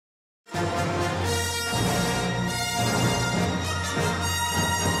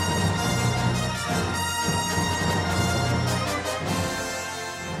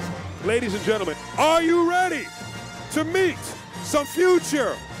Ladies and gentlemen, are you ready to meet some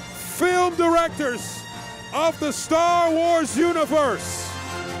future film directors of the Star Wars universe?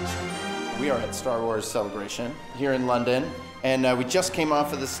 We are at Star Wars Celebration here in London, and we just came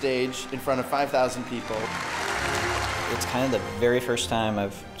off of the stage in front of 5,000 people. It's kind of the very first time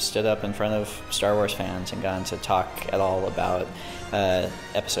I've stood up in front of Star Wars fans and gotten to talk at all about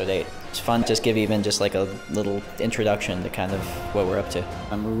Episode 8. It's fun to just give even just like a little introduction to kind of what we're up to.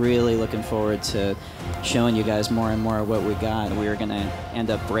 I'm really looking forward to showing you guys more and more of what we got. We're going to end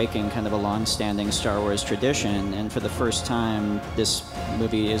up breaking kind of a long-standing Star Wars tradition, and for the first time, this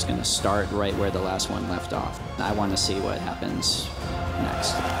movie is going to start right where the last one left off. I want to see what happens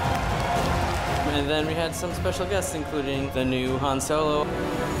next. And then we had some special guests, including the new Han Solo.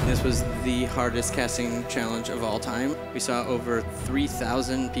 This was the hardest casting challenge of all time. We saw over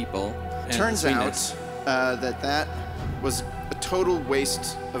 3,000 people. Turns out that was a total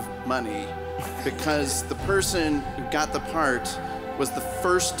waste of money because the person who got the part was the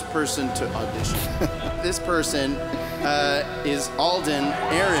first person to audition. This person is Alden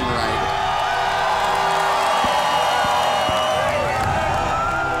Ehrenreich.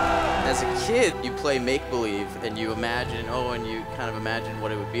 As a kid, you play make-believe and you imagine, and you kind of imagine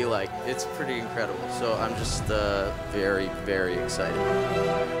what it would be like. It's pretty incredible. So I'm just very, very excited.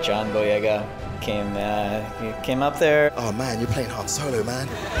 John Boyega came up there. Oh man, you're playing Han Solo, man.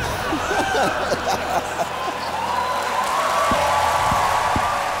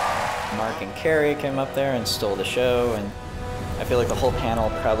 Mark and Carrie came up there and stole the show, and I feel like the whole panel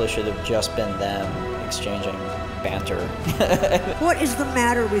probably should have just been them exchanging banter. What is the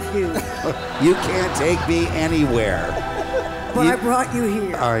matter with you? You can't take me anywhere. But I brought you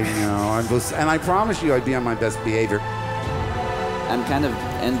here. I know, and I promise you I'd be on my best behavior. I'm kind of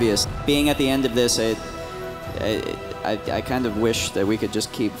envious. Being at the end of this, I kind of wish that we could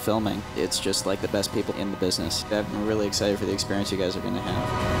just keep filming. It's just like the best people in the business. I'm really excited for the experience you guys are going to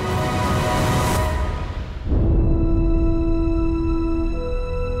have.